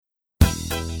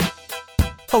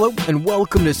Hello and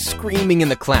welcome to Screaming in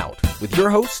the Cloud with your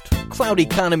host, cloud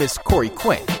economist Corey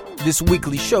Quinn. This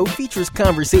weekly show features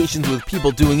conversations with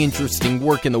people doing interesting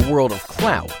work in the world of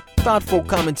cloud, thoughtful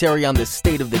commentary on the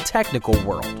state of the technical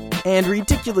world, and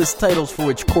ridiculous titles for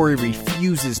which Corey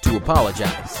refuses to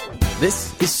apologize.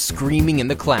 This is Screaming in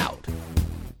the Cloud.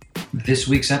 This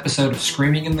week's episode of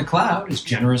Screaming in the Cloud is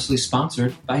generously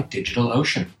sponsored by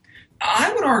DigitalOcean.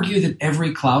 I would argue that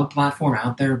every cloud platform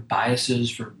out there biases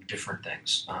for different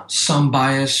things. Some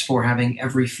bias for having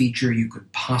every feature you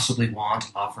could possibly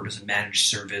want offered as a managed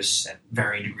service at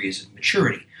varying degrees of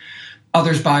maturity.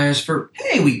 Others bias for,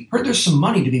 hey, we heard there's some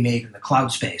money to be made in the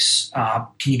cloud space.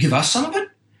 Can you give us some of it?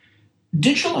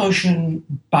 DigitalOcean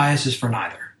biases for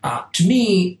neither. To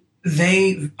me,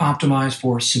 they optimize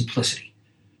for simplicity.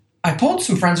 I polled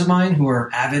some friends of mine who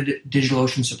are avid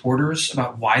DigitalOcean supporters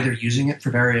about why they're using it for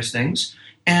various things,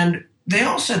 and they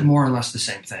all said more or less the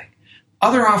same thing.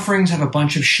 Other offerings have a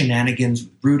bunch of shenanigans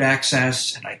with root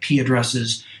access and IP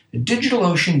addresses.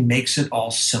 DigitalOcean makes it all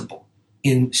simple.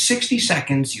 In 60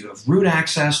 seconds, you have root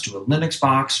access to a Linux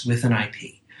box with an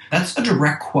IP. That's a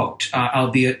direct quote,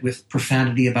 albeit with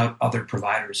profanity about other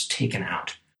providers taken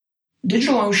out.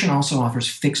 DigitalOcean also offers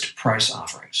fixed price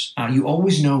offerings. You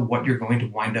always know what you're going to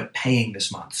wind up paying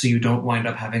this month, so you don't wind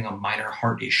up having a minor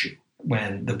heart issue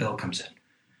when the bill comes in.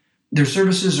 Their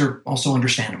services are also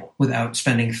understandable without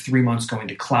spending 3 months going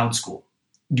to cloud school.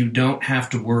 You don't have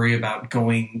to worry about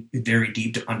going very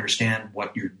deep to understand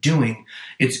what you're doing.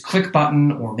 It's click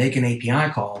button or make an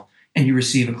API call, and you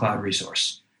receive a cloud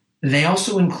resource. They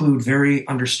also include very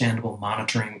understandable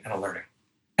monitoring and alerting.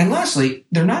 And lastly,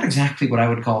 they're not exactly what I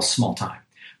would call small time.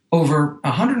 Over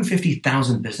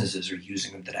 150,000 businesses are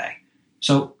using them today.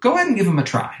 So go ahead and give them a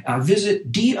try.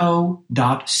 Visit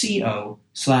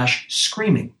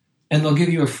do.co/screaming, and they'll give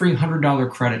you a free $100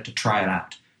 credit to try it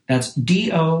out. That's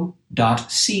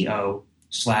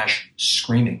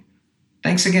do.co/screaming.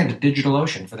 Thanks again to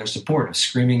DigitalOcean for their support of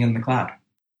Screaming in the Cloud.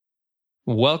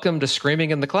 Welcome to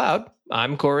Screaming in the Cloud.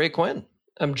 I'm Corey Quinn.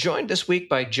 I'm joined this week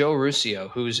by Joe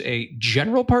Ruscio, who's a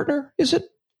general partner, is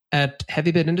it, at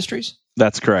Heavybit Industries?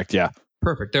 That's correct, yeah.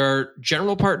 Perfect. There are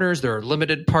general partners, there are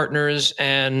limited partners,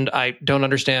 and I don't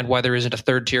understand why there isn't a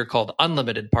third tier called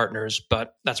unlimited partners,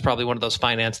 but that's probably one of those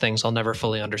finance things I'll never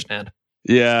fully understand.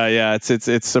 Yeah.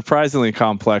 It's surprisingly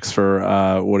complex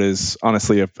for what is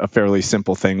honestly a fairly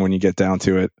simple thing when you get down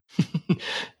to it.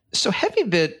 So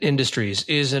Heavybit Industries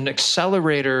is an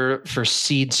accelerator for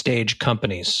seed stage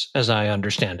companies, as I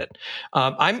understand it.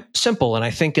 I'm simple, and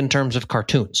I think in terms of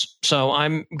cartoons. So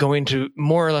I'm going to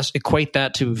more or less equate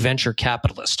that to venture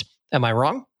capitalist. Am I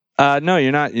wrong? No,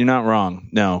 you're not. You're not wrong.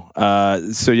 No.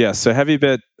 So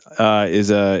Heavybit is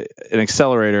an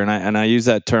accelerator, and I use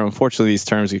that term. Unfortunately, these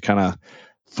terms get kind of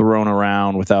thrown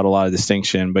around without a lot of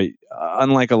distinction. But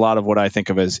unlike a lot of what I think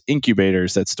of as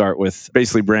incubators that start with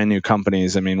basically brand new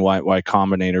companies, I mean, Y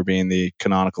Combinator being the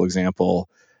canonical example,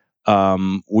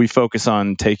 we focus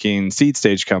on taking seed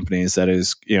stage companies, that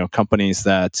is, companies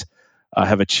that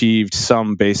have achieved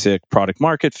some basic product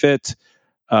market fit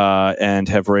and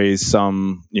have raised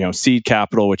some, seed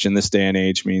capital, which in this day and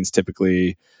age means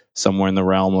typically somewhere in the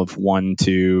realm of 1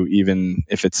 to, even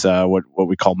if it's what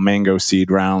we call mango seed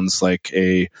rounds, like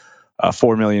a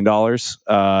 $4 million,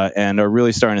 and are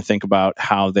really starting to think about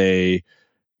how they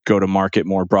go to market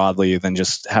more broadly than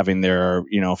just having their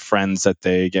friends that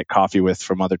they get coffee with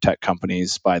from other tech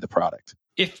companies buy the product.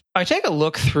 If I take a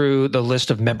look through the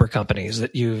list of member companies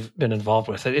that you've been involved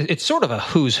with, it's sort of a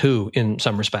who's who in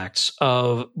some respects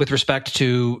with respect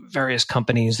to various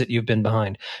companies that you've been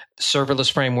behind. Serverless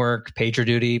Framework,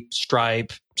 PagerDuty,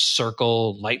 Stripe,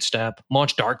 Circle, Lightstep,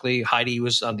 LaunchDarkly. Heidi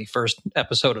was on the first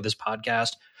episode of this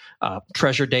podcast.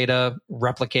 Treasure Data,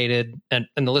 Replicated, and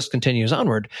the list continues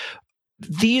onward.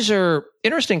 These are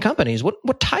interesting companies.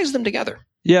 What ties them together?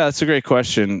 Yeah, that's a great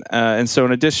question. And so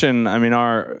in addition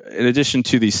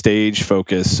to the stage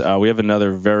focus, we have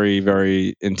another very,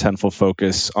 very intentful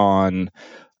focus on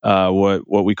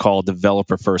what we call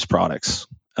developer first products.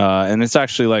 And it's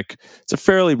actually it's a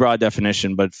fairly broad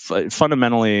definition, but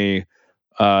fundamentally,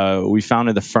 we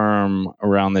founded the firm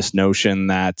around this notion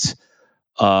that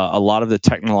a lot of the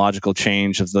technological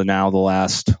change of the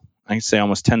last, I'd say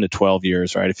almost 10 to 12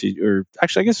 years, right? I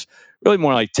guess really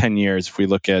more like 10 years if we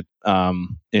look at,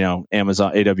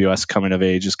 Amazon, AWS coming of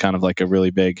age is kind of like a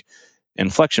really big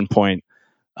inflection point.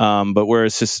 But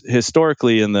whereas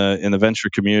historically in the venture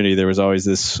community, there was always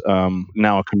this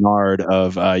now a canard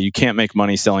of you can't make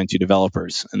money selling to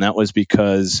developers. And that was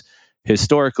because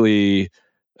historically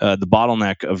the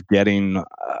bottleneck of getting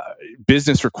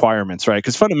business requirements, right?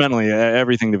 Because fundamentally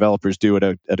everything developers do at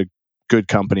a good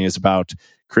company is about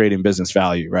creating business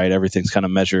value, right? Everything's kind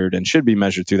of measured and should be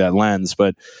measured through that lens.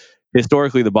 But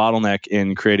historically, the bottleneck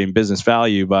in creating business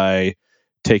value by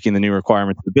taking the new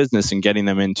requirements of the business and getting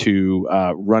them into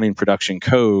running production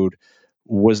code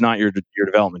was not your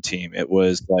development team. It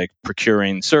was like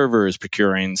procuring servers,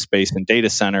 procuring space and data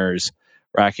centers,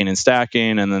 racking and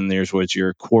stacking, and then was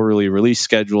your quarterly release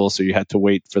schedule. So you had to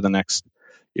wait for the next,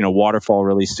 waterfall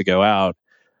release to go out.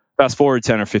 Fast forward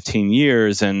 10 or 15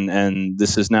 years, and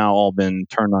this has now all been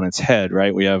turned on its head,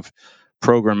 right? We have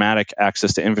programmatic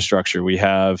access to infrastructure. We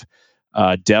have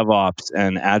DevOps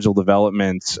and agile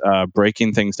development,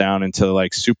 breaking things down into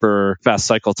like super fast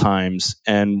cycle times.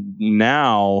 And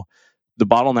now the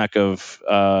bottleneck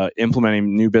of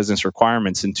implementing new business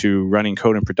requirements into running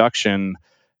code in production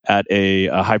at a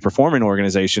high performing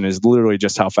organization is literally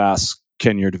just how fast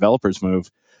can your developers move.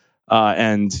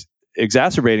 And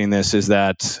exacerbating this is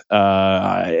that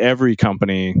every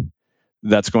company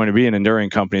that's going to be an enduring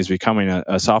company is becoming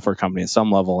a software company at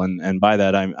some level. And by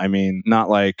that, I mean not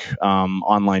like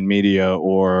online media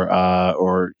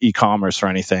or e-commerce or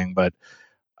anything, but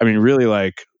I mean really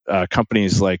like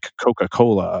companies like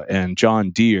Coca-Cola and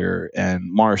John Deere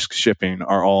and Maersk Shipping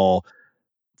are all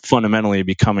fundamentally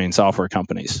becoming software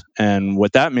companies. And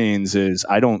what that means is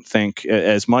I don't think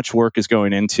as much work is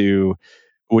going into,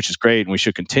 which is great and we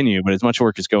should continue, but as much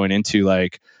work is going into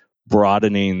like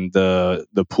broadening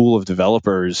the pool of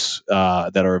developers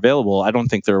that are available, I don't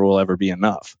think there will ever be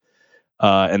enough.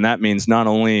 And that means not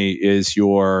only is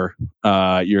your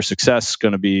success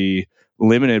going to be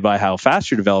limited by how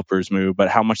fast your developers move, but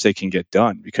how much they can get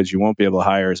done, because you won't be able to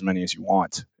hire as many as you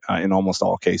want in almost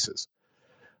all cases.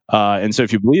 And so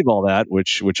if you believe all that,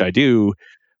 which I do,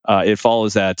 it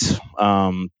follows that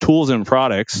tools and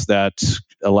products that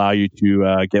allow you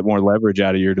to get more leverage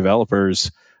out of your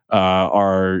developers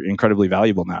are incredibly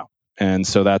valuable now. And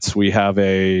so we have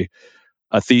a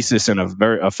thesis and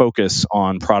a focus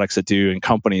on products that do and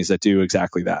companies that do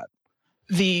exactly that.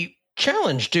 The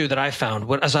challenge, too, that I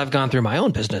found as I've gone through my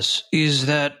own business is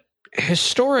that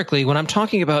historically, when I'm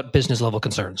talking about business level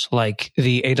concerns, like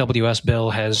the AWS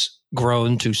bill has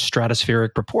grown to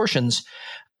stratospheric proportions,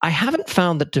 I haven't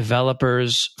found that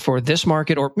developers for this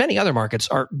market or many other markets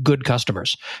are good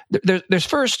customers. There's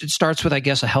first, it starts with, I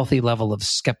guess, a healthy level of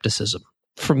skepticism.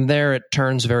 From there, it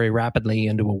turns very rapidly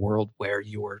into a world where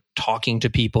you're talking to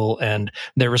people and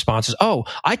their response is, oh,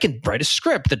 I can write a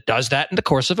script that does that in the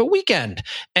course of a weekend.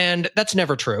 And that's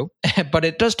never true, but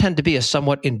it does tend to be a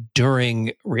somewhat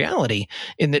enduring reality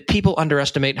in that people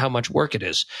underestimate how much work it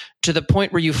is. To the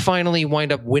point where you finally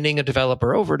wind up winning a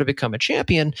developer over to become a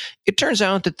champion, it turns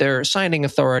out that their signing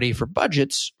authority for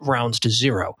budgets rounds to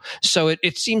zero. So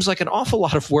it seems like an awful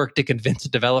lot of work to convince a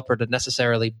developer to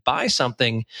necessarily buy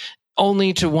something,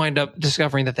 only to wind up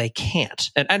discovering that they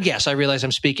can't. And yes, I realize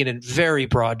I'm speaking in very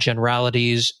broad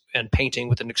generalities and painting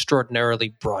with an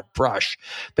extraordinarily broad brush,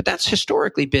 but that's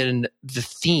historically been the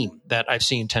theme that I've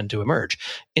seen tend to emerge.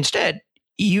 Instead,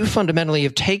 you fundamentally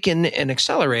have taken an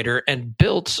accelerator and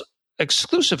built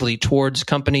exclusively towards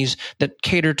companies that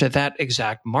cater to that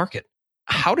exact market.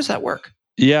 How does that work?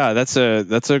 Yeah, that's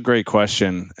a great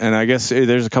question, and I guess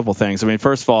there's a couple things. I mean,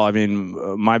 first of all, I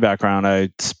mean, my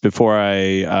background, before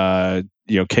I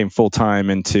came full time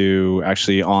into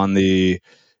actually on the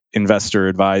investor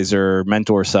advisor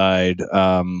mentor side,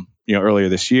 earlier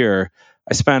this year,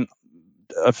 I spent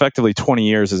effectively 20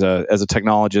 years as a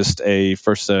technologist,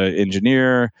 first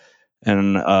engineer,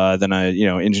 and then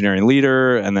a engineering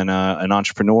leader, and then an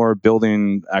entrepreneur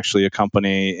building actually a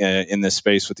company in this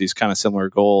space with these kind of similar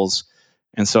goals.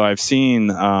 And so I've seen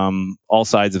all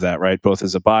sides of that, right? Both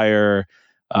as a buyer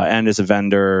and as a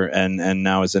vendor, and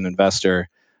now as an investor.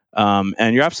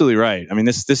 And you're absolutely right. I mean,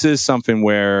 this is something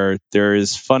where there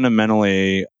is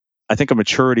fundamentally, I think, a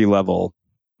maturity level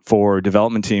for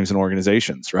development teams and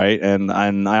organizations, right? And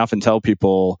I often tell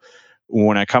people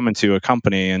when I come into a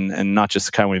company, and not just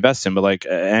the kind we invest in, but like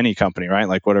any company, right?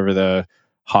 Like whatever the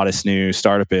hottest new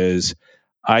startup is,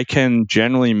 I can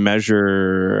generally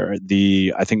measure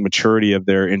I think, maturity of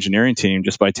their engineering team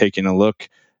just by taking a look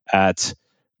at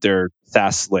their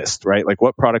SaaS list, right? Like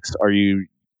what products do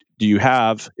you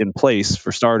have in place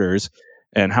for starters,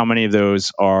 and how many of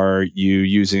those are you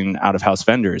using out-of-house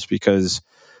vendors? Because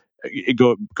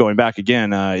going back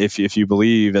again, if you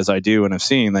believe, as I do and have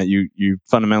seen, that you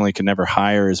fundamentally can never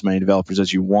hire as many developers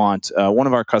as you want. One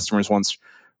of our customers once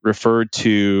referred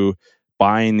to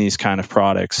buying these kind of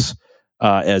products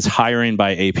as hiring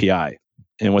by API.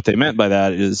 And what they meant by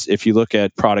that is if you look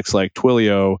at products like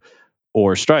Twilio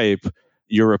or Stripe,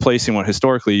 you're replacing what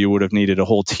historically you would have needed a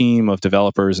whole team of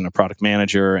developers and a product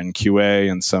manager and QA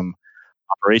and some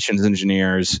operations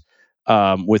engineers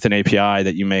with an API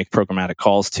that you make programmatic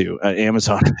calls to.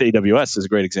 Amazon AWS is a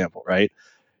great example, right?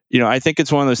 I think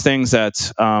it's one of those things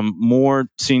that more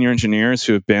senior engineers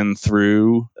who have been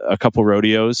through a couple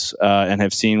rodeos and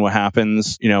have seen what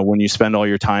happens, when you spend all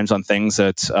your times on things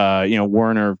that,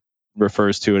 Werner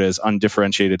refers to it as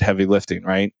undifferentiated heavy lifting,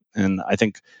 right? And I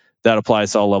think that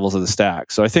applies to all levels of the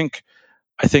stack. So I think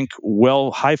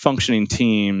high functioning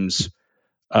teams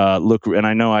look, and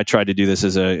I know I tried to do this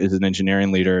as an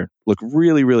engineering leader, look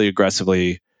really, really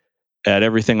aggressively at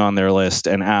everything on their list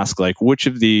and ask, like, which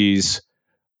of these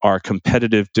are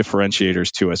competitive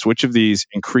differentiators to us? Which of these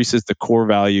increases the core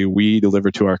value we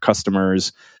deliver to our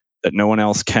customers that no one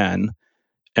else can?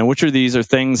 And which of these are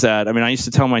things that, I used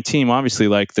to tell my team, obviously,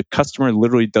 like, the customer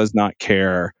literally does not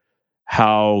care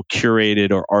how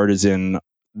curated or artisan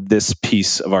this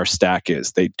piece of our stack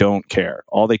is. They don't care.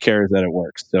 All they care is that it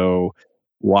works. So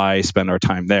why spend our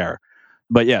time there?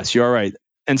 But yes, you are right.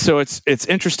 And so it's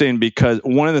interesting because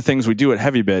one of the things we do at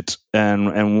HeavyBit,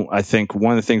 and I think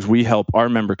one of the things we help our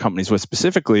member companies with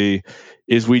specifically,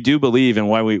 is we do believe, and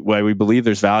why we believe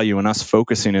there's value in us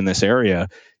focusing in this area,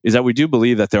 is that we do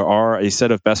believe that there are a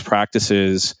set of best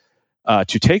practices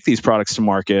to take these products to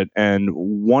market. And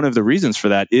one of the reasons for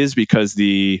that is because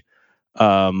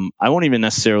I won't even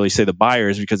necessarily say the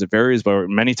buyers, because it varies, but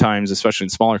many times, especially in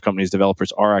smaller companies,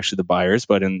 developers are actually the buyers,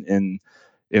 but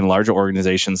in larger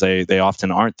organizations, they often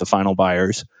aren't the final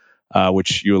buyers,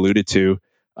 which you alluded to.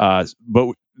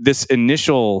 But this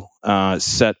initial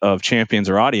set of champions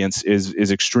or audience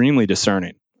is extremely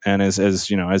discerning. And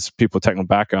as people with technical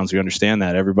backgrounds, we understand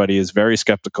that everybody is very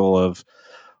skeptical of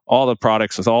all the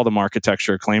products with all the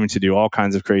architecture claiming to do all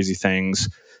kinds of crazy things,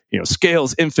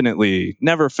 scales infinitely,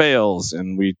 never fails.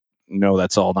 And we know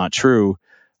that's all not true.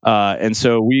 And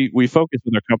so we focus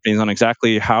with our companies on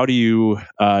exactly how do you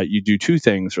do two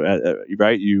things,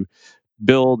 right? You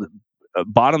build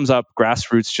bottoms up,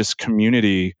 grassroots, just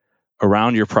community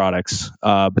around your products,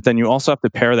 but then you also have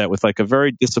to pair that with like a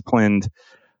very disciplined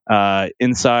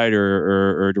inside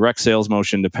or direct sales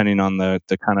motion, depending on the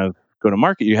kind of go to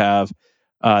market you have,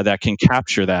 that can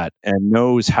capture that and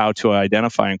knows how to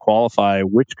identify and qualify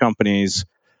which companies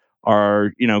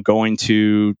are going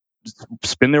to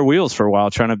spin their wheels for a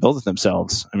while trying to build it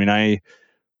themselves.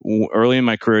 Early in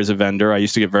my career as a vendor, I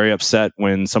used to get very upset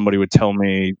when somebody would tell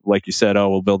me, like you said, oh,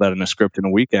 we'll build that in a script in a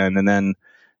weekend. And then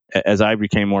as I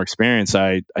became more experienced,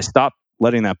 I stopped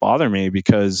letting that bother me,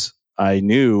 because I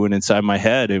knew, and inside my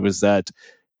head, it was that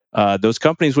those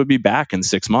companies would be back in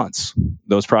 6 months.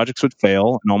 Those projects would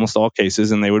fail in almost all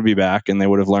cases, and they would be back, and they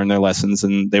would have learned their lessons,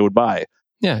 and they would buy.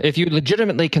 Yeah, if you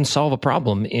legitimately can solve a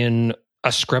problem in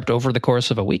a script over the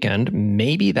course of a weekend,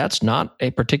 maybe that's not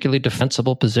a particularly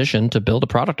defensible position to build a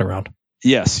product around.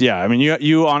 Yes, yeah.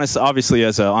 You honestly, obviously,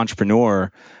 as an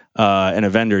entrepreneur and a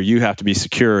vendor, you have to be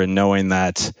secure in knowing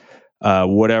that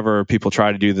whatever people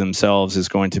try to do themselves is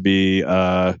going to be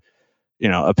a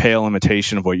pale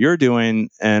imitation of what you're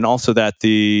doing, and also that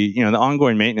the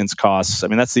ongoing maintenance costs.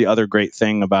 That's the other great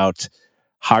thing about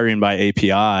hiring by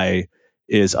API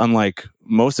is, unlike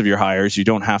most of your hires, you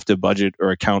don't have to budget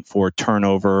or account for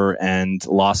turnover and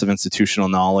loss of institutional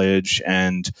knowledge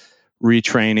and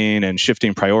retraining and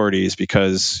shifting priorities,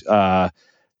 because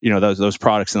those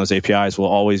products and those APIs will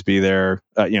always be there.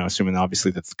 Assuming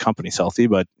obviously that the company's healthy,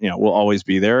 but will always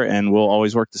be there and will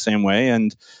always work the same way,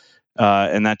 and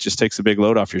that just takes a big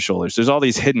load off your shoulders. There's all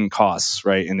these hidden costs,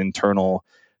 right? And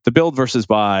the build versus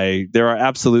buy. There are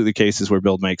absolutely cases where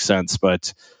build makes sense,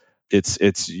 but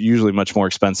it's usually much more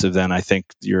expensive than I think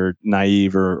your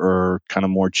naive or kind of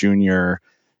more junior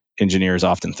engineers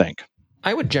often think.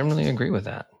 I would generally agree with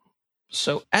that.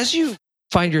 So as you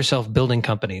find yourself building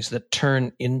companies that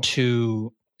turn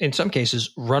into, in some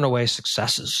cases, runaway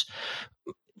successes,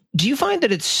 do you find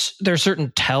that there are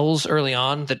certain tells early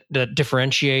on that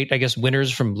differentiate, I guess,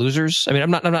 winners from losers?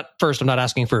 I'm not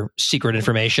asking for secret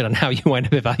information on how you wind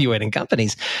up evaluating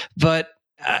companies, but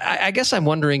I guess I'm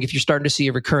wondering if you're starting to see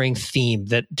a recurring theme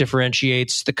that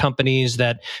differentiates the companies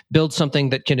that build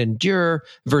something that can endure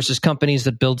versus companies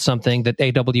that build something that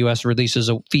AWS releases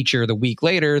a feature the week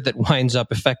later that winds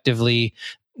up effectively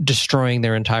destroying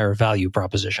their entire value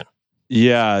proposition.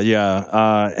 Yeah.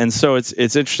 And so it's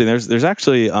interesting. There's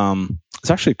actually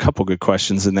a couple good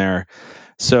questions in there.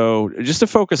 So just to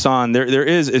focus on, there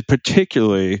is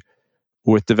particularly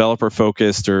with developer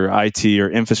focused or IT or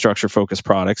infrastructure focused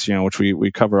products, which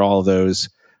we cover all of those,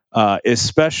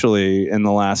 especially in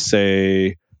the last,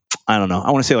 say, I don't know,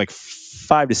 I want to say like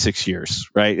 5 to 6 years,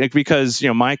 right? Because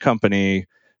my company,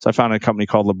 so I founded a company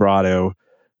called Librado,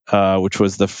 which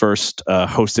was the first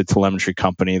hosted telemetry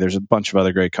company. There's a bunch of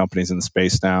other great companies in the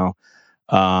space now.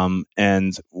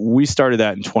 And we started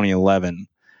that in 2011.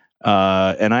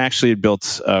 And I actually had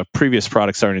built a previous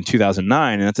product starting in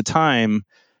 2009. And at the time,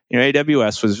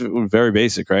 AWS was very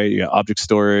basic, right? You got object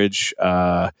storage,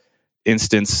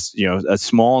 instance, a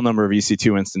small number of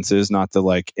EC2 instances, not the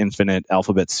like infinite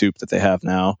alphabet soup that they have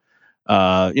now.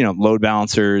 Load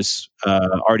balancers,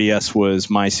 RDS was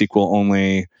MySQL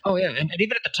only. Oh, yeah. And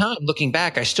even at the time, looking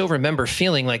back, I still remember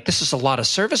feeling like this is a lot of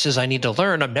services I need to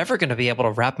learn. I'm never going to be able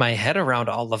to wrap my head around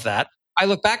all of that. I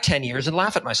look back 10 years and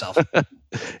laugh at myself.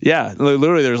 Yeah,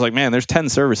 literally there's like, man, there's 10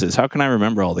 services. How can I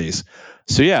remember all these?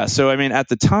 So at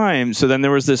the time, so then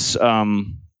there was this,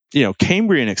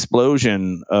 Cambrian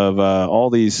explosion of all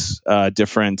these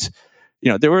different,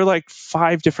 there were like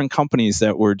 5 different companies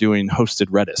that were doing hosted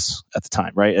Redis at the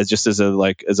time, right? As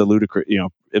a ludicrous,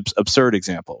 absurd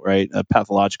example, right? A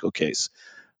pathological case.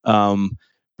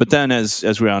 But then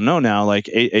as we all know now, like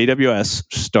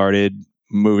AWS started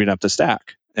moving up the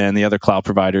stack, and the other cloud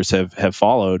providers have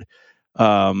followed.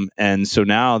 And so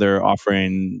now they're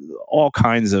offering all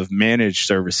kinds of managed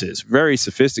services, very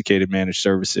sophisticated managed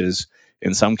services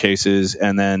in some cases,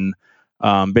 and then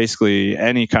basically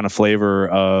any kind of flavor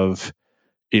of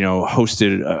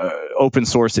hosted open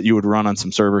source that you would run on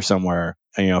some server somewhere.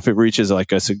 And, if it reaches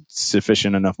like a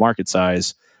sufficient enough market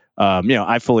size,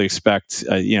 I fully expect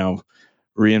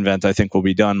reInvent, I think, will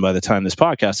be done by the time this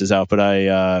podcast is out. But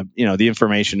the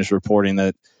information is reporting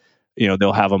that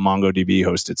they'll have a MongoDB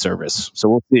hosted service. So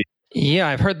we'll see. Yeah,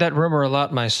 I've heard that rumor a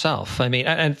lot myself. I mean,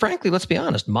 and frankly, let's be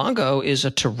honest, Mongo is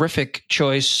a terrific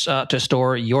choice to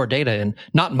store your data in.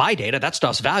 Not my data, that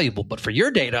stuff's valuable, but for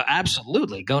your data,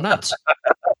 absolutely, go nuts.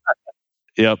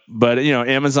 Yep, but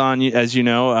Amazon, as you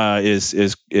know,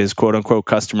 is quote unquote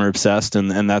customer obsessed,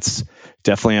 and that's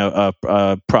definitely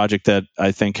a project that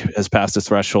I think has passed a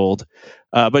threshold.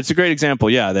 But it's a great example,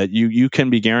 that you can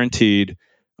be guaranteed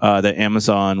that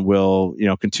Amazon will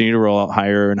continue to roll out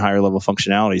higher and higher level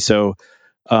functionality. So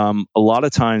a lot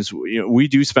of times we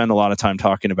do spend a lot of time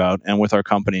talking about and with our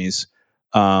companies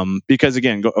because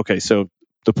again, so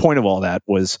the point of all that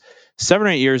was 7 or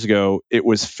 8 years ago, it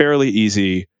was fairly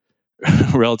easy,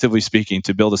 relatively speaking,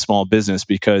 to build a small business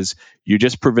because you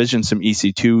just provisioned some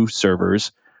EC2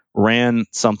 servers, ran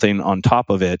something on top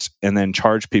of it, and then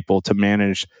charged people to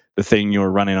manage the thing you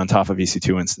were running on top of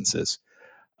EC2 instances.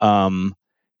 That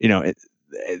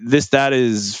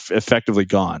is effectively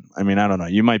gone. I mean, I don't know.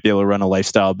 You might be able to run a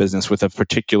lifestyle business with a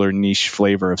particular niche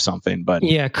flavor of something, but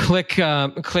click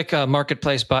a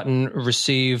marketplace button,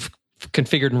 receive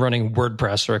configured and running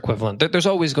WordPress or equivalent. There's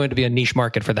always going to be a niche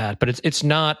market for that, but it's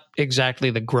not exactly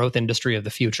the growth industry of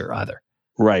the future either.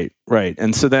 Right.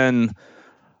 And so then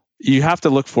you have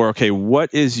to look for,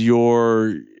 what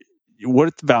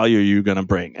value are you going to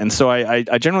bring? And so I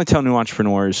generally tell new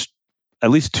entrepreneurs at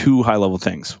least 2 high-level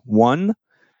things. One,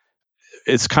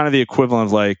 it's kind of the equivalent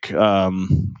of like,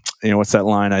 what's that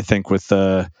line, I think, with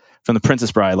from The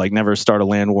Princess Bride, like never start a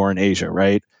land war in Asia,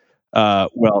 right?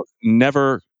 Well,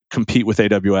 never compete with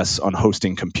AWS on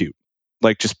hosting compute,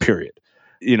 like just period.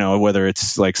 Whether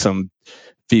it's like some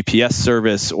VPS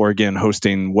service or again,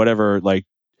 hosting whatever, like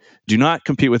do not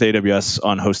compete with AWS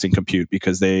on hosting compute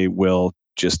because they will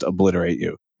just obliterate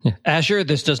you. Azure,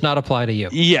 this does not apply to you.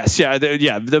 Yes,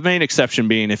 the main exception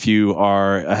being if you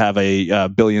have a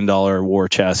 $1 billion war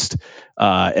chest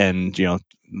and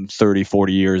 30,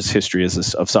 40 years history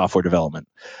of software development.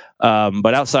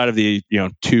 But outside of the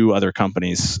 2 other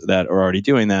companies that are already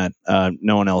doing that,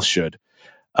 no one else should.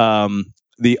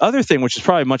 The other thing, which is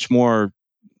probably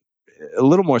a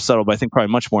little more subtle, but I think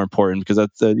probably much more important because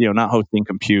that's not hosting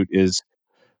compute is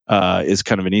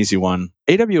kind of an easy one.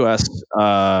 AWS,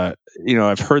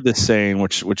 I've heard this saying,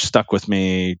 which stuck with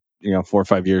me, 4 or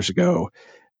 5 years ago.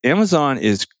 Amazon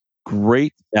is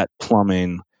great at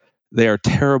plumbing. They are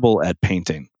terrible at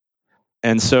painting.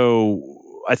 And so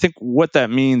I think what that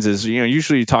means is,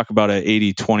 usually you talk about an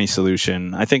 80-20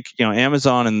 solution. I think,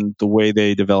 Amazon and the way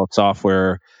they develop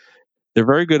software, they're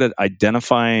very good at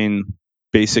identifying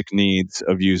basic needs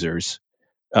of users.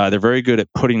 They're very good at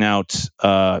putting out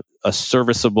a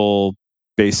serviceable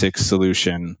basic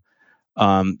solution.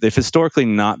 They've historically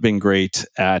not been great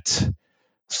at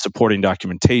supporting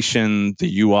documentation,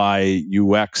 the UI,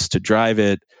 UX to drive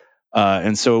it.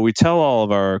 And so what we tell all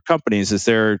of our companies is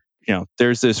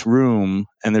there's this room,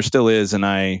 and there still is, and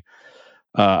I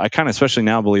kind of especially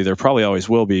now believe there probably always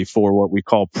will be, for what we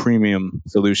call premium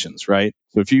solutions, right?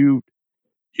 So if you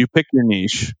pick your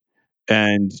niche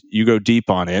and you go deep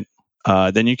on it,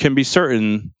 then you can be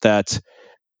certain that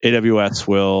AWS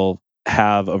will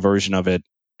have a version of it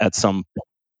at some point.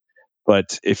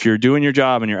 But if you're doing your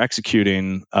job and you're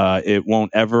executing, it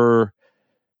won't ever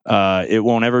It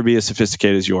won't ever be as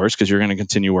sophisticated as yours because you're going to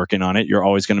continue working on it. You're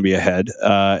always going to be ahead,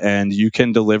 and you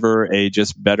can deliver a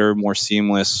just better, more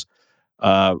seamless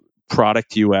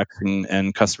product UX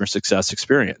and customer success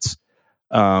experience.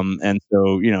 And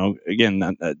so,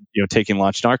 again, taking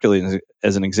LaunchDarkly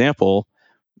as an example,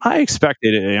 I expect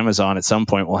that Amazon at some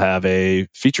point will have a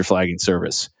feature flagging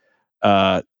service.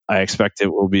 I expect it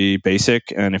will be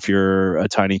basic, and if you're a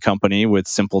tiny company with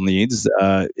simple needs,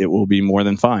 it will be more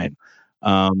than fine.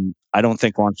 I don't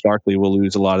think LaunchDarkly will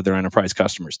lose a lot of their enterprise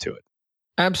customers to it.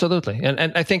 Absolutely.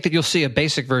 And I think that you'll see a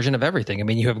basic version of everything. I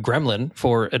mean, you have Gremlin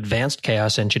for advanced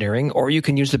chaos engineering, or you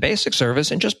can use the basic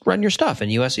service and just run your stuff in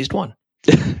US East 1.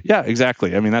 Yeah,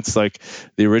 exactly. I mean, that's like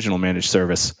the original managed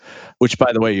service, which,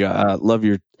 by the way, love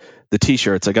the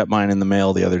T-shirts. I got mine in the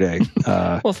mail the other day.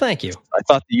 Well, thank you. I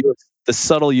thought the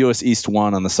subtle US East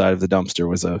 1 on the side of the dumpster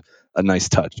was a nice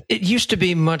touch. It used to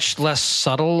be much less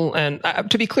subtle. And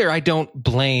to be clear, I don't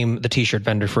blame the T-shirt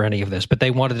vendor for any of this, but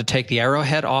they wanted to take the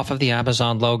arrowhead off of the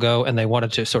Amazon logo, and they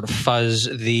wanted to sort of fuzz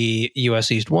the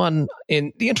US East 1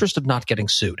 in the interest of not getting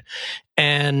sued.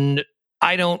 And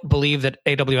I don't believe that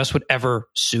AWS would ever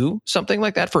sue something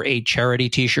like that for a charity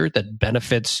T-shirt that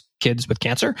benefits kids with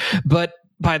cancer. But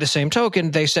by the same token,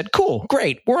 they said, cool,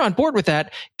 great, we're on board with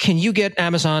that. Can you get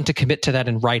Amazon to commit to that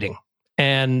in writing?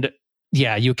 And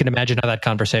yeah, you can imagine how that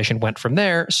conversation went from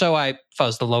there. So I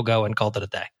fuzzed the logo and called it a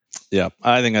day. Yeah,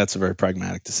 I think that's a very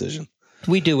pragmatic decision.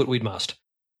 We do what we must.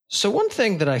 So one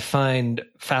thing that I find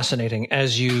fascinating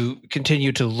as you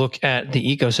continue to look at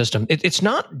the ecosystem, it's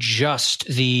not just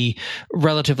the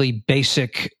relatively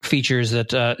basic features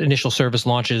that initial service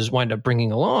launches wind up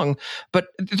bringing along, but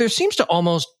there seems to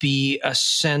almost be a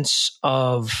sense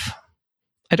of,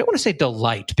 I don't want to say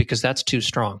delight because that's too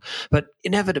strong, but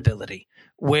inevitability,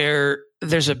 where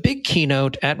there's a big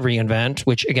keynote at reInvent,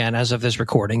 which again, as of this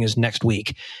recording, is next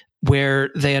week, where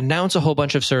they announce a whole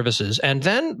bunch of services. And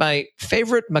then my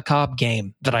favorite macabre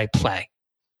game that I play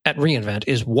at reInvent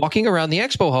is walking around the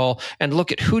expo hall and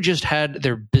look at who just had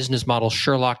their business model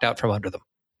Sherlocked out from under them.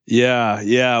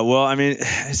 Yeah. Well, I mean,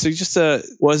 so just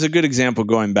was a good example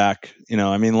going back,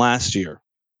 last year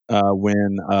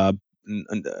when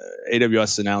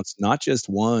AWS announced not just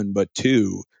one, but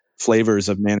two flavors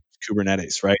of managed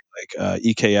Kubernetes, right? Like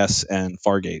EKS and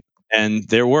Fargate. And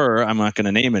there were, I'm not going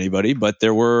to name anybody, but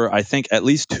there were, I think, at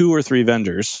least 2 or 3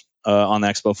 vendors on the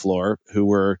expo floor who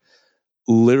were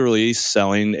literally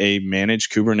selling a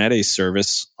managed Kubernetes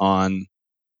service on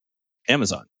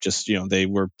Amazon. Just,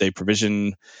 they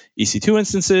provision EC2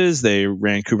 instances, they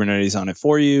ran Kubernetes on it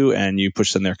for you, and you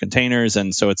push in their containers.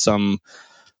 And so it's some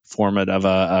format of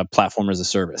a platform as a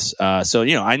service. So,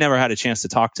 I never had a chance to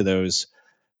talk to those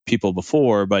people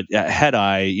before, but had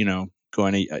I,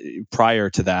 going prior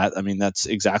to that, I mean, that's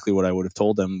exactly what I would have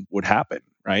told them would happen,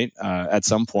 right? At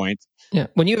some point. Yeah.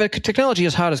 When you have a technology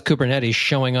as hot as Kubernetes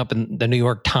showing up in the New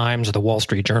York Times or the Wall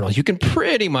Street Journal, you can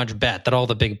pretty much bet that all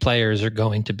the big players are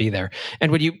going to be there.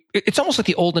 And it's almost like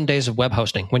the olden days of web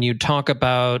hosting. When you talk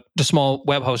about the small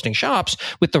web hosting shops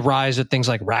with the rise of things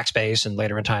like Rackspace and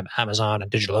later in time, Amazon and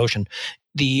DigitalOcean,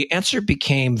 the answer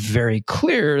became very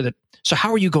clear that, so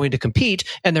how are you going to compete?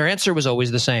 And their answer was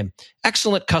always the same: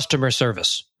 excellent customer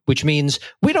service, which means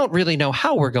we don't really know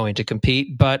how we're going to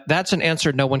compete, but that's an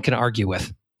answer no one can argue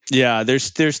with. Yeah,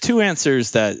 there's 2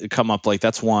 answers that come up. Like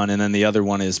that's one, and then the other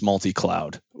one is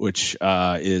multi-cloud, which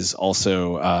is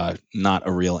also not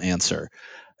a real answer.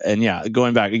 And yeah,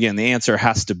 going back again, the answer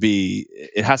has to be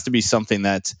something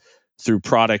that through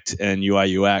product and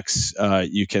UI UX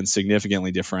you can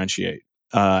significantly differentiate.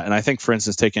 And I think, for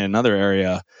instance, taking another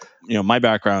area, my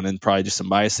background and probably just some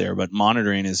bias there, but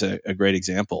monitoring is a great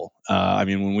example.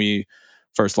 When we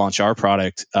first launched our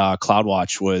product,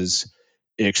 CloudWatch was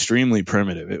extremely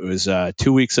primitive. It was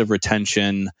 2 weeks of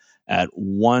retention at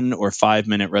 1 or 5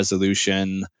 minute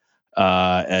resolution,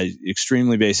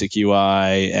 extremely basic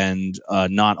UI, and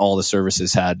not all the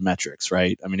services had metrics,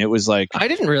 right? I mean, it was like, I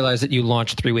didn't realize that you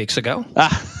launched 3 weeks ago.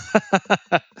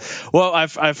 Well,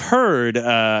 I've heard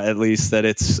at least that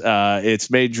it's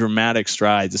made dramatic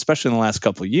strides, especially in the last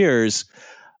couple of years.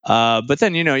 But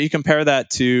then you compare that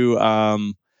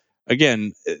to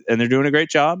again, and they're doing a great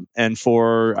job. And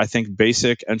for, I think,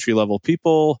 basic entry level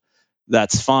people,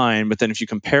 that's fine. But then if you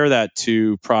compare that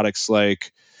to products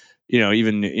like,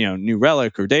 even New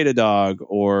Relic or Datadog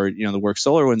or the work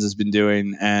SolarWinds has been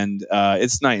doing, and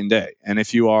it's night and day. And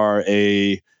if you are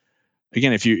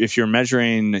if you're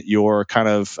measuring your kind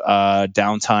of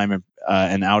downtime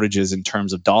and outages in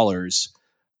terms of dollars,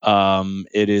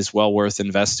 it is well worth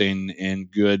investing in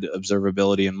good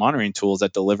observability and monitoring tools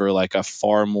that deliver like a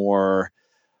far more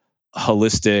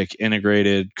holistic,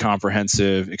 integrated,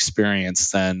 comprehensive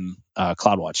experience than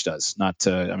CloudWatch does.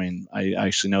 I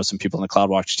actually know some people in the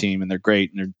CloudWatch team, and they're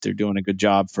great, and they're doing a good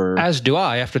job for. As do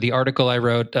I. After the article I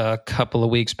wrote a couple of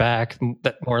weeks back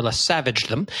that more or less savaged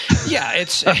them. Yeah,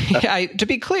 it's to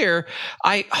be clear,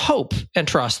 I hope and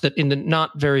trust that in the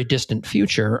not very distant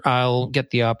future, I'll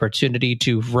get the opportunity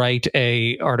to write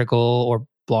a article or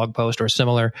blog post or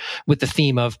similar with the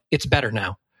theme of "It's better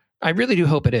now." I really do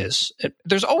hope it is.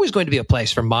 There's always going to be a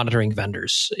place for monitoring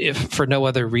vendors, if for no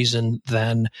other reason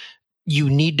than you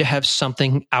need to have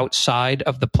something outside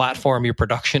of the platform your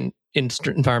production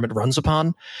environment runs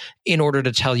upon in order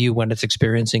to tell you when it's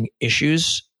experiencing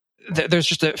issues. There's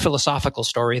just a philosophical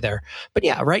story there. But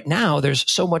yeah, right now, there's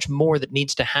so much more that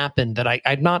needs to happen that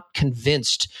I'm not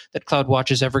convinced that CloudWatch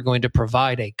is ever going to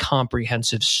provide a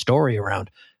comprehensive story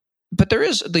around. But there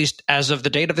is, at least as of the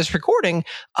date of this recording,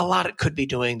 a lot it could be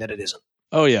doing that it isn't.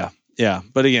 Oh yeah.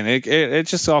 But again, it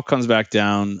just all comes back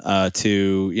down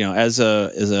to, as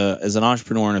an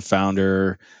entrepreneur and a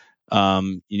founder,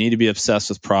 you need to be obsessed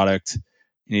with product.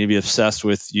 You need to be obsessed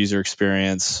with user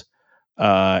experience,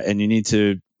 and you need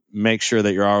to make sure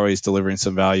that you're always delivering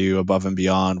some value above and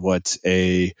beyond what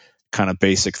a kind of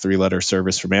basic 3-letter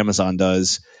service from Amazon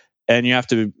does. And you have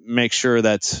to make sure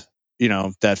that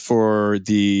that for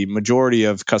the majority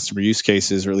of customer use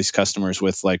cases, or at least customers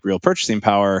with like real purchasing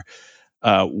power,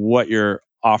 what you're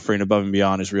offering above and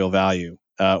beyond is real value,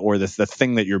 or the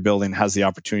thing that you're building has the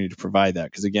opportunity to provide that.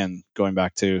 Because again, going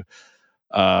back to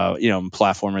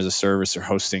platform as a service or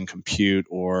hosting compute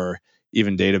or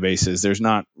even databases, there's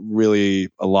not really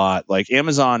a lot. Like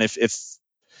Amazon, if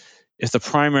the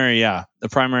primary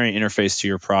interface to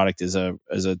your product is a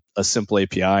simple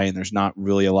API, and there's not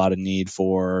really a lot of need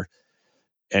for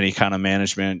any kind of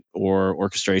management or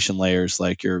orchestration layers,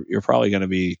 like you're probably going to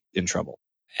be in trouble.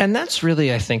 And that's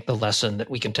really, I think, the lesson that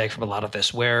we can take from a lot of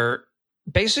this, where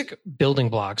basic building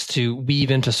blocks to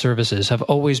weave into services have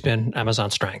always been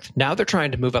Amazon's strength. Now they're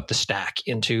trying to move up the stack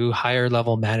into higher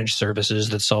level managed services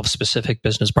that solve specific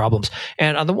business problems.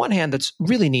 And on the one hand, that's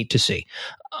really neat to see.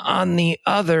 On the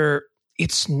other,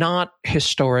 it's not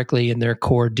historically in their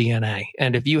core DNA.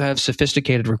 And if you have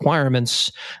sophisticated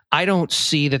requirements, I don't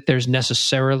see that there's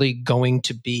necessarily going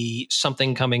to be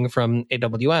something coming from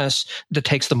AWS that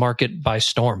takes the market by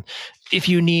storm. If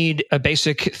you need a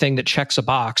basic thing that checks a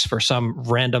box for some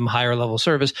random higher level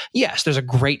service, yes, there's a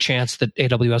great chance that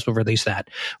AWS will release that.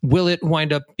 Will it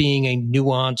wind up being a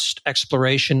nuanced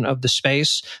exploration of the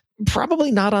space?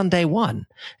 Probably not on day one.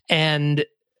 And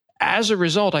as a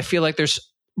result, I feel like there's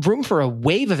room for a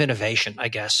wave of innovation, I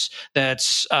guess,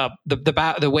 that's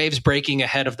the waves breaking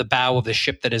ahead of the bow of the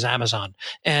ship that is Amazon.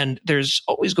 And there's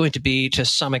always going to be, to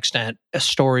some extent, a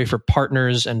story for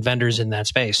partners and vendors in that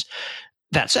space.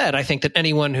 That said, I think that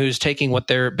anyone who's taking what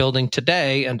they're building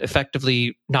today and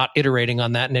effectively not iterating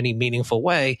on that in any meaningful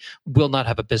way will not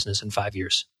have a business in 5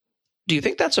 years. Do you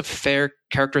think that's a fair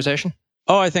characterization?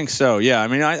 Oh, I think so. Yeah. I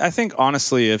mean, I think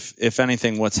honestly, if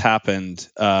anything, what's happened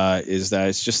is that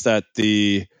it's just that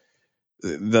the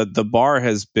bar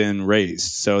has been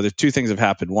raised. So the two things have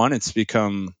happened. One, it's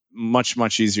become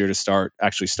much easier to start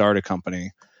a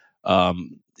company.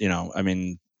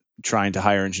 Trying to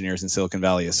hire engineers in Silicon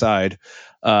Valley aside,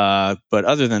 but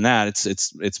other than that,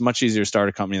 it's much easier to start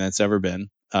a company than it's ever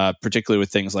been. Particularly with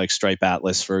things like Stripe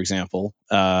Atlas, for example.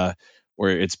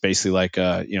 Where it's basically like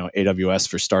AWS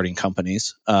for starting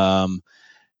companies. But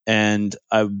on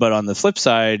the flip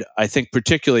side, I think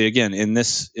particularly again in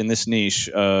this niche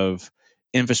of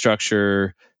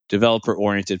infrastructure developer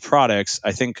oriented products,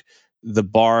 I think the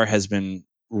bar has been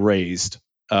raised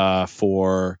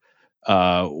for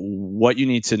what you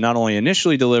need to not only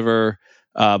initially deliver,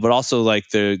 but also like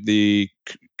the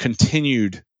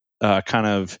continued kind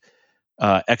of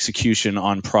execution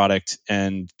on product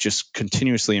and just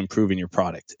continuously improving your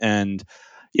product. And,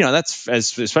 that's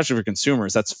especially for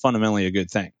consumers, that's fundamentally a good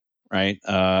thing, right?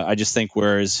 I just think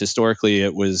whereas historically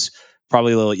it was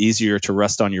probably a little easier to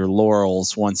rest on your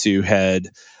laurels once you had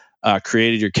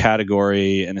created your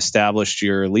category and established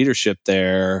your leadership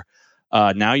there.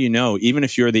 Now, even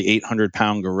if you're the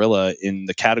 800-pound gorilla in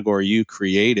the category you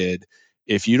created,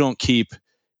 if you don't keep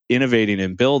innovating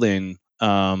and building,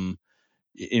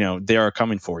 they are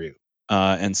coming for you.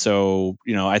 And so,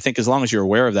 I think as long as you're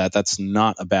aware of that, that's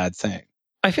not a bad thing.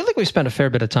 I feel like we spent a fair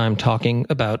bit of time talking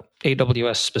about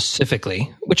AWS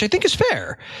specifically, which I think is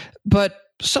fair. But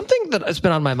something that has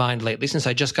been on my mind lately, since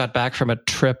I just got back from a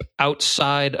trip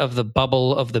outside of the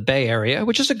bubble of the Bay Area,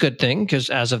 which is a good thing because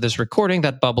as of this recording,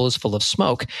 that bubble is full of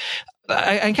smoke.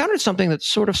 I encountered something that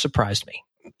sort of surprised me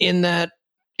in that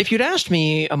If you'd asked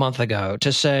me a month ago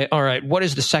to say, all right, what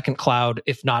is the second cloud,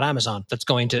 if not Amazon, that's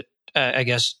going to,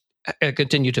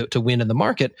 continue to win in the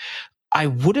market, I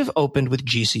would have opened with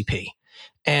GCP.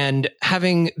 And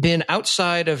having been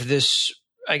outside of this,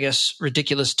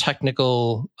 ridiculous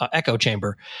technical echo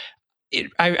chamber,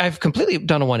 I've completely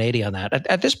done a 180 on that.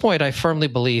 At this point, I firmly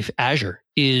believe Azure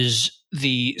is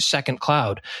the second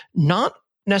cloud, not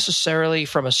necessarily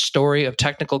from a story of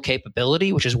technical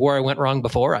capability, which is where I went wrong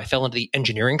before. I fell into the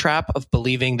engineering trap of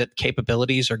believing that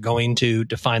capabilities are going to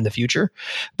define the future,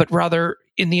 but rather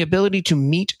in the ability to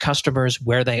meet customers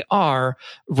where they are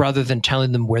rather than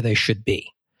telling them where they should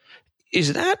be.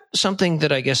 Is that something that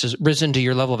has risen to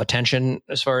your level of attention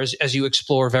as far as you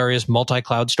explore various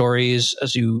multi-cloud stories,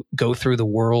 as you go through the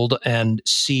world and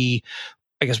see,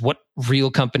 what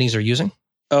real companies are using?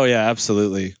 Oh yeah,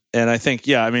 absolutely. And I think,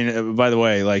 by the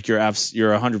way, like you're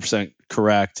 100%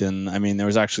 correct. And I mean, there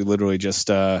was actually literally just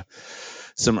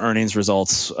some earnings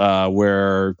results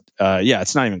where,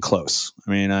 it's not even close.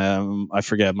 I mean, I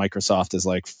forget, Microsoft is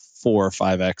like 4 or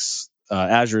 5x.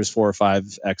 Azure is 4 or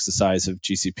 5x the size of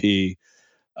GCP.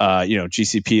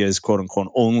 GCP is quote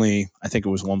unquote only, I think it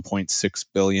was 1.6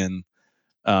 billion.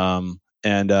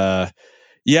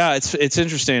 It's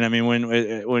interesting. I mean,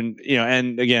 when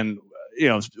and again,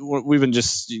 we've been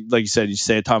just, like you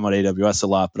said, talking about AWS a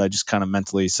lot, but I just kind of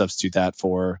mentally substitute that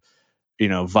for,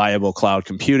 viable cloud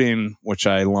computing, which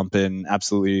I lump in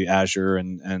absolutely Azure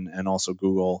and also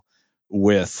Google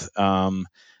with.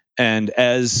 And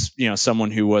as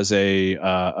someone who was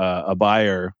a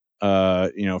buyer,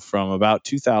 from about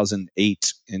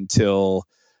 2008 until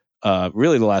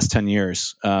really the last 10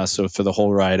 years, so for the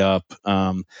whole ride up,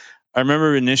 I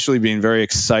remember initially being very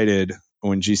excited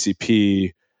when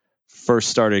GCP first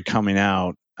started coming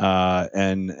out,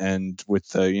 and with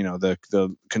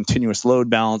the continuous load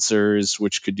balancers,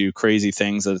 which could do crazy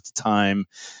things that at the time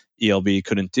ELB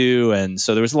couldn't do, and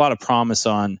so there was a lot of promise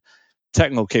on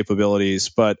technical capabilities.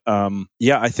 But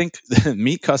I think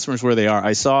meet customers where they are.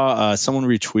 I saw someone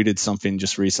retweeted something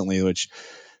just recently, which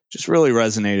just really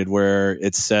resonated, where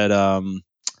it said,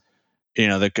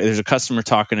 there's a customer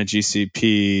talking to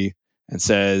GCP and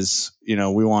says,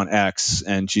 we want X,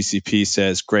 and GCP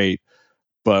says, great,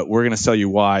 but we're going to sell you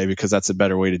Y because that's a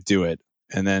better way to do it.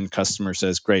 And then customer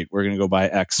says, great, we're going to go buy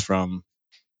X from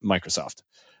Microsoft,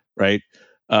 right?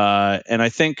 And I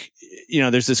think,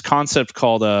 there's this concept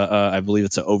called, I believe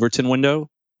it's an Overton window,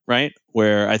 right?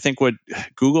 Where I think what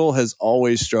Google has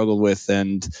always struggled with,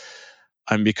 and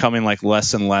I'm becoming like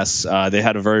less and less, they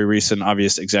had a very recent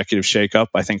obvious executive shakeup,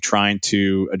 I think, trying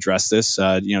to address this.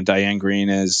 Diane Green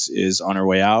is on her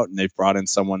way out, and they've brought in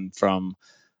someone from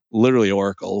literally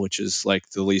Oracle, which is like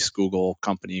the least Google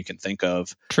company you can think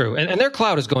of. True. And their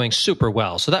cloud is going super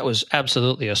well. So that was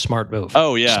absolutely a smart move.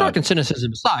 Oh, yeah. Snark and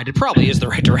cynicism aside, it probably is the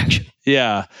right direction.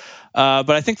 Yeah. But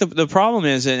I think the problem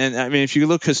is, and I mean, if you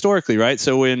look historically, right?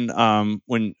 So when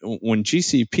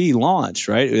GCP launched,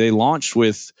 right, they launched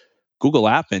with Google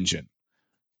App Engine,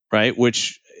 right,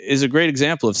 which is a great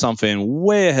example of something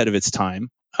way ahead of its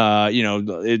time.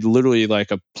 It literally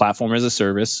like a platform as a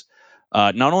service.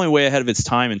 Not only way ahead of its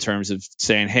time in terms of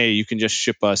saying, hey, you can just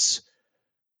ship us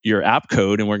your app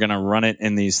code and we're going to run it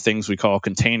in these things we call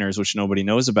containers, which nobody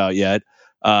knows about yet,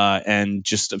 and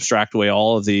just abstract away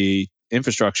all of the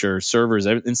infrastructure, servers,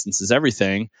 instances,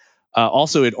 everything.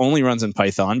 Also, it only runs in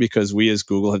Python because we as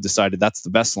Google have decided that's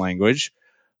the best language.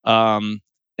 I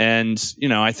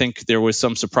think there was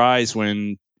some surprise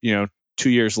when, 2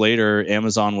 years later,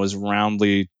 Amazon was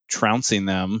roundly trouncing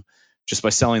them just by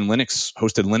selling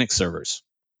hosted Linux servers,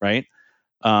 right?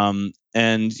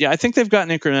 I think they've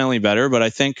gotten incrementally better, but I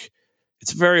think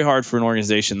it's very hard for an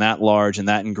organization that large and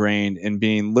that ingrained in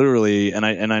being literally, and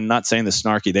I'm not saying this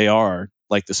snarky, they are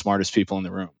like the smartest people in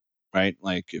the room, right?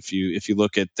 Like if you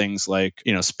look at things like,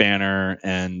 Spanner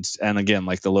and again,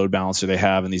 like the load balancer they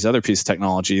have and these other pieces of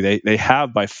technology, they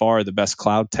have by far the best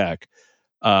cloud tech,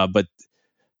 but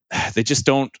they just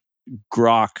don't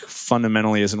grok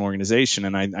fundamentally as an organization.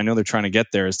 And I know they're trying to get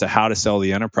there as to how to sell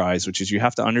the enterprise, which is you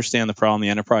have to understand the problem in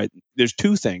the enterprise. There's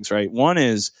two things, right? One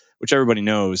is, which everybody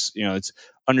knows, it's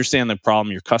understand the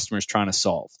problem your customer is trying to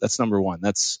solve. That's number one.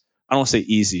 That's, I don't want to say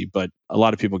easy, but a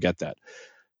lot of people get that.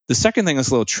 The second thing that's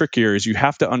a little trickier is you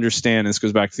have to understand, and this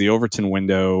goes back to the Overton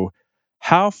window,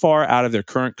 how far out of their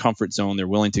current comfort zone they're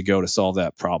willing to go to solve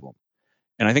that problem.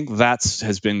 And I think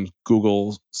has been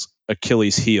Google's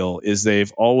Achilles heel, is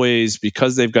they've always,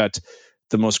 because they've got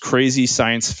the most crazy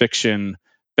science fiction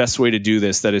best way to do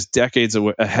this that is decades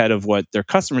ahead of what their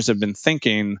customers have been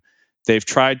thinking, they've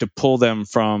tried to pull them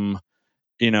from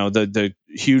the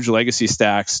huge legacy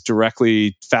stacks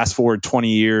directly fast forward 20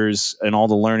 years and all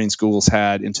the learnings Google's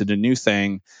had into the new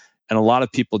thing. And a lot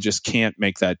of people just can't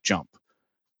make that jump.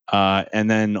 And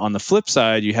then on the flip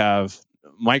side, you have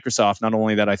Microsoft, not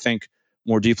only that I think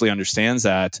more deeply understands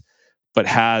that, but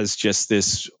has just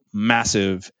this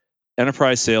massive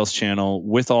enterprise sales channel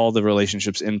with all the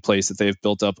relationships in place that they've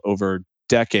built up over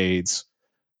decades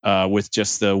with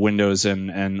just the Windows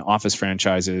and Office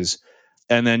franchises.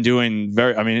 And then doing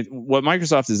what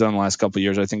Microsoft has done the last couple of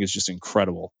years, I think is just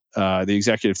incredible. The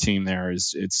executive team there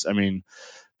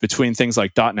between things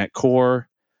like .NET Core,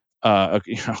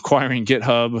 acquiring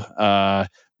GitHub,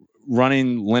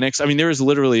 running Linux. I mean, there is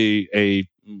literally a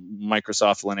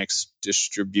Microsoft Linux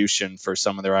distribution for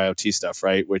some of their IoT stuff,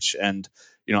 right?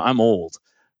 I'm old.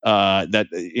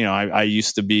 I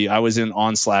used to be. I was in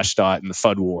on/dot in the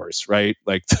FUD wars, right?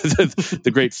 Like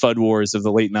the great FUD wars of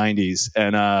the late '90s.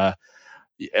 And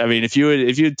if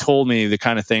you had told me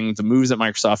the moves that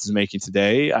Microsoft is making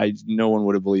today, no one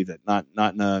would have believed it. Not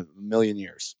in a million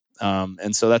years.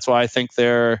 And so that's why I think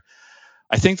the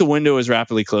window is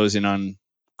rapidly closing on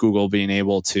Google being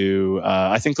able to.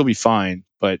 I think they'll be fine,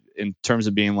 but in terms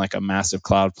of being like a massive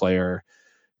cloud player,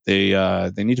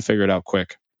 they need to figure it out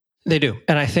quick. They do,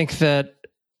 and I think that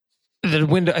the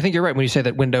window. I think you're right when you say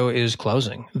that window is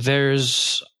closing.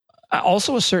 There's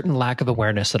also a certain lack of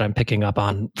awareness that I'm picking up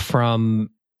on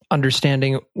from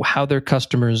understanding how their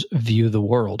customers view the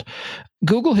world.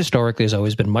 Google historically has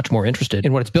always been much more interested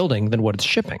in what it's building than what it's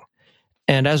shipping.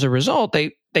 And as a result,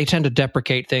 they tend to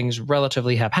deprecate things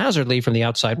relatively haphazardly from the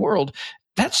outside world.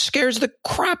 That scares the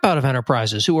crap out of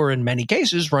enterprises who are in many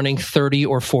cases running 30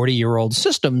 or 40-year-old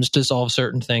systems to solve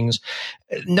certain things.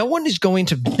 No one is going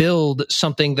to build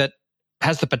something that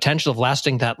has the potential of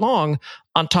lasting that long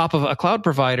on top of a cloud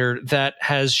provider that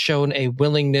has shown a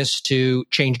willingness to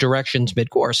change directions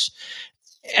mid-course.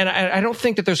 And I don't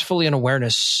think that there's fully an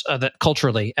awareness that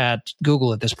culturally at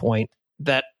Google at this point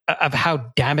of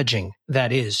how damaging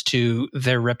that is to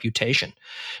their reputation.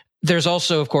 There's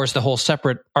also, of course, the whole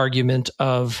separate argument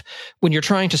of when you're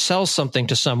trying to sell something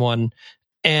to someone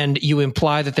and you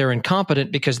imply that they're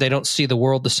incompetent because they don't see the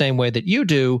world the same way that you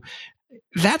do,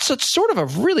 that's a sort of a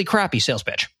really crappy sales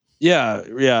pitch. Yeah.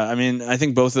 I mean, I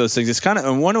think both of those things, it's kind of,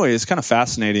 in one way, it's kind of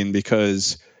fascinating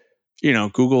because,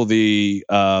 Google, the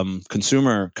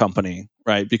consumer company,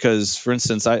 right? Because, for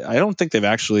instance, I don't think they've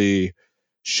actually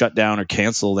shut down or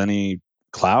canceled any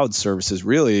cloud services,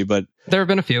 really, but there have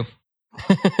been a few.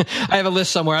 I have a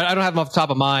list somewhere. I don't have them off the top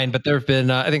of mind, but there have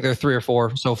been, I think there are 3 or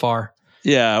 4 so far.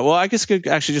 Yeah, well, I guess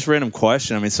actually just random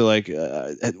question. I mean, so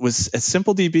was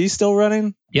SimpleDB still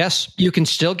running? Yes, you can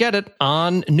still get it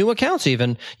on new accounts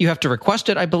even. You have to request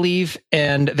it, I believe,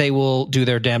 and they will do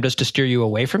their damnedest to steer you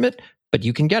away from it, but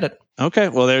you can get it. Okay,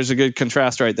 well, there's a good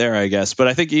contrast right there, I guess. But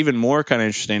I think even more kind of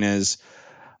interesting is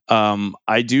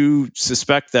I do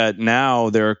suspect that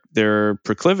now their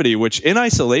proclivity, which in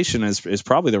isolation is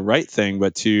probably the right thing,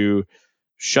 but to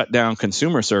shut down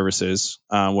consumer services,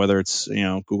 whether it's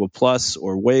Google Plus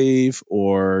or Wave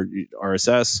or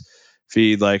RSS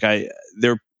feed,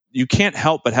 you can't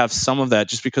help but have some of that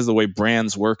just because of the way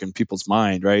brands work in people's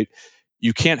mind, right?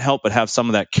 You can't help but have some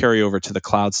of that carry over to the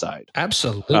cloud side.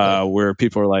 Absolutely. Where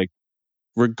people are like,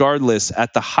 regardless,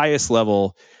 at the highest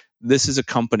level, this is a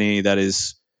company that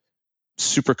is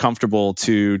super comfortable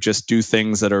to just do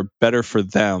things that are better for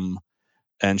them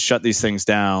and shut these things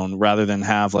down rather than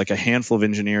have like a handful of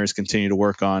engineers continue to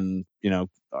work on,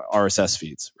 RSS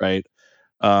feeds, right?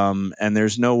 And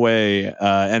there's no way,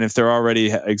 and if there are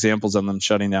already examples of them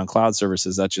shutting down cloud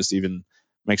services, that just even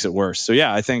makes it worse. So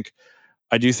yeah,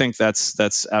 I do think that's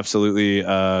absolutely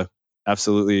a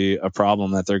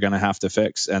problem that they're going to have to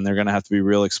fix, and they're going to have to be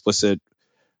real explicit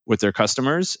with their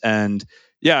customers. And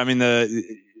yeah, I mean,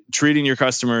 treating your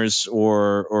customers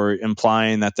or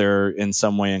implying that they're in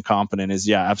some way incompetent is,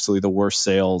 yeah, absolutely the worst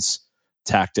sales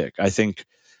tactic. I think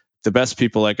the best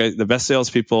people, the best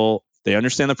salespeople, they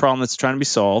understand the problem that's trying to be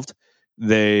solved.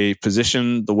 They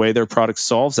position the way their product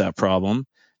solves that problem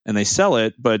and they sell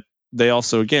it, but they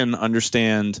also, again,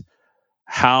 understand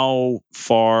how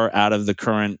far out of the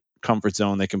current comfort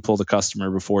zone they can pull the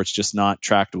customer before it's just not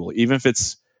tractable. Even if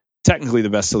it's technically the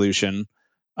best solution,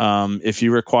 if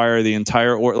you require the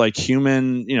entire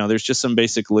human, there's just some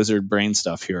basic lizard brain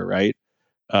stuff here, right?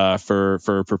 For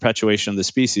perpetuation of the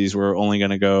species, we're only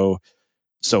going to go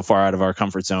so far out of our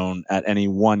comfort zone at any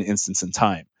one instance in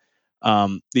time.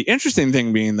 The interesting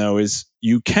thing being, though, is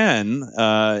you can,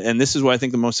 and this is what I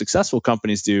think the most successful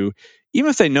companies do, even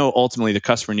if they know ultimately the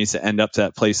customer needs to end up to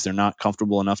that place they're not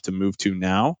comfortable enough to move to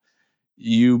now,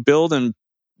 you build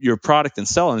your product and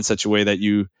sell it in such a way that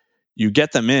you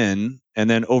get them in And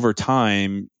then over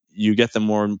time, you get them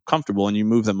more comfortable and you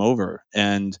move them over.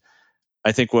 And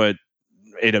I think what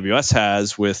AWS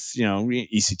has with,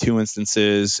 EC2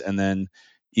 instances and then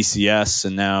ECS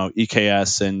and now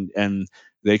EKS, and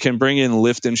they can bring in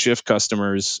lift and shift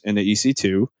customers into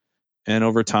EC2. And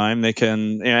over time, they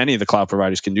can, any of the cloud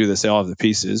providers can do this. They all have the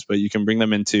pieces, but you can bring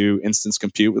them into instance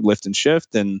compute with lift and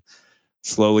shift and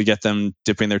slowly get them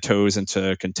dipping their toes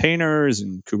into containers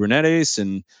and Kubernetes.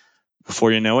 And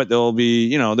before you know it, they'll be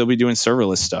doing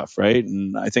serverless stuff, right?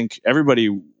 And I think everybody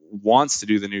wants to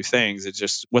do the new things. It's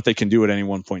just what they can do at any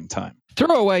one point in time.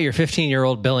 Throw away your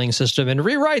 15-year-old billing system and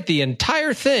rewrite the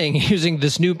entire thing using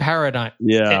this new paradigm.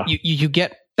 Yeah. You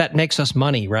get that makes us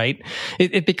money, right?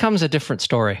 It becomes a different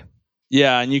story.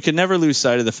 Yeah, and you can never lose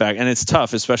sight of the fact, and it's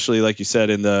tough, especially like you said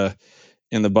in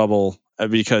the bubble,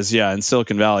 because in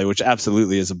Silicon Valley, which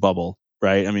absolutely is a bubble,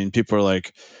 right? I mean, people are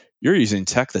like, you're using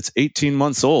tech that's 18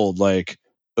 months old, like,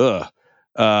 ugh.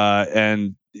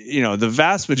 And the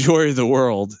vast majority of the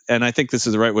world, and I think this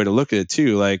is the right way to look at it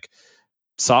too, like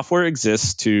software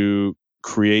exists to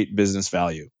create business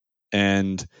value.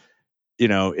 And,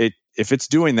 if it's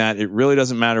doing that, it really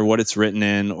doesn't matter what it's written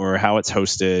in or how it's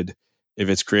hosted. If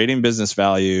it's creating business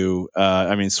value,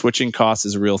 switching costs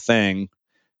is a real thing.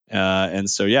 And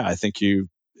so, I think you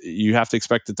have to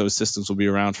expect that those systems will be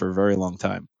around for a very long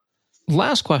time.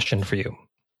 Last question for you.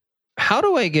 How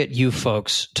do I get you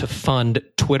folks to fund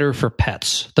Twitter for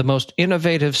Pets, the most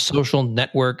innovative social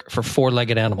network for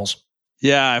four-legged animals?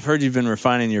 Yeah, I've heard you've been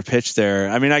refining your pitch there.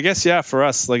 I mean, I guess, for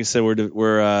us, like I said,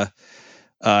 we're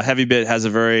HeavyBit has a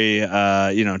very,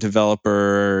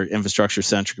 developer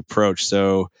infrastructure-centric approach.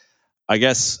 So I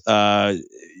guess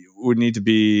would need to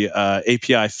be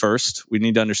API first. We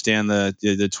need to understand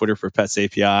the Twitter for Pets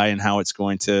API and how it's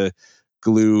going to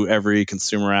glue every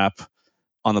consumer app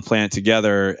on the planet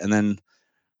together, and then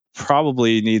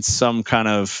probably needs some kind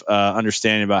of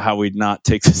understanding about how we'd not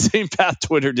take the same path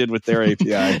Twitter did with their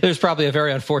API. There's probably a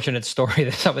very unfortunate story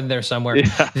that's up in there somewhere.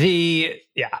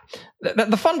 Yeah.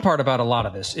 The fun part about a lot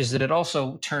of this is that it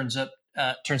also turns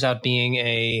out being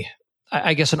an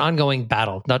ongoing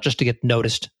battle, not just to get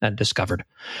noticed and discovered.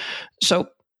 So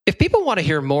if people want to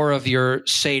hear more of your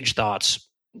sage thoughts,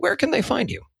 where can they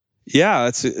find you? Yeah,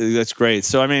 that's great.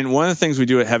 So, one of the things we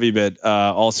do at HeavyBit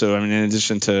also, in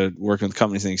addition to working with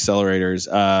companies and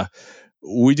accelerators,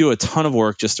 we do a ton of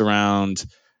work just around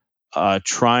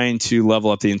trying to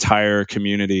level up the entire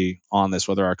community on this,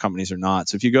 whether our companies or not.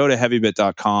 So if you go to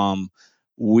heavybit.com,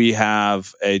 we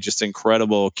have a just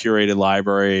incredible curated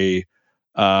library.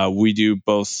 We do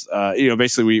both,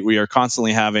 basically we are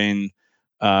constantly having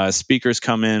speakers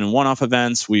come in one-off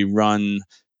events. We run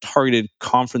targeted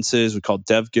conferences we call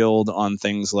Dev Guild on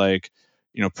things like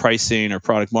pricing or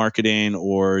product marketing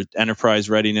or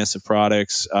enterprise readiness of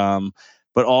products,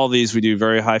 but all of these we do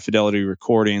very high fidelity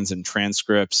recordings and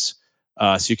transcripts,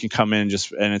 so you can come in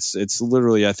and it's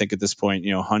literally, I think at this point,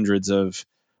 hundreds of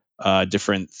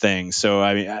different things. So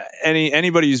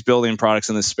anybody who's building products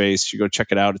in this space, you go check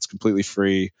it out. It's completely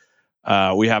free.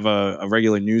 We have a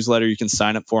regular newsletter you can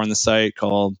sign up for on the site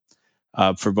called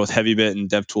for both HeavyBit and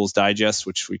DevTools Digest,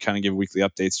 which we kind of give weekly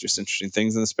updates, just interesting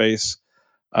things in the space.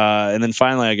 And then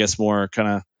finally, I guess more kind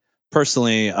of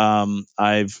personally,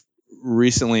 I've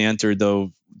recently entered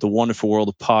the wonderful world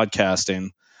of podcasting.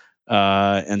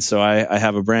 And so I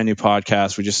have a brand new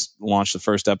podcast. We just launched the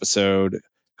first episode a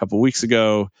couple of weeks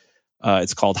ago.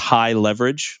 It's called High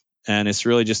Leverage, and it's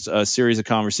really just a series of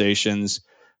conversations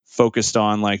focused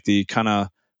on like the kind of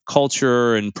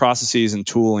culture and processes and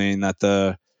tooling that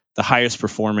the highest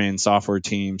performing software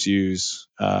teams use,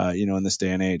 in this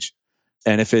day and age.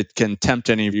 And if it can tempt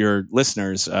any of your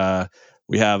listeners, I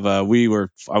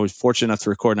was fortunate enough to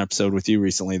record an episode with you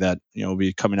recently that, will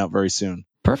be coming out very soon.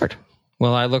 Perfect.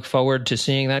 Well, I look forward to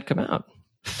seeing that come out.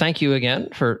 Thank you again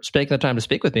for taking the time to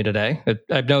speak with me today.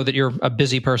 I know that you're a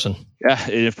busy person. Yeah,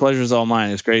 the pleasure is all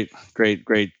mine. It's great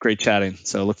chatting.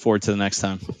 So look forward to the next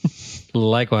time.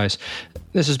 Likewise.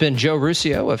 This has been Joe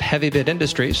Ruscio of HeavyBit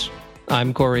Industries.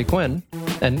 I'm Corey Quinn,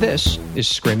 and this is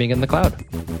Screaming in the Cloud.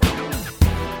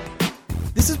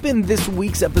 This has been this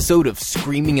week's episode of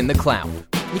Screaming in the Cloud.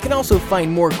 You can also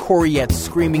find more Corey at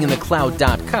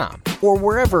screaminginthecloud.com or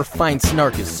wherever fine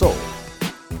snark is sold.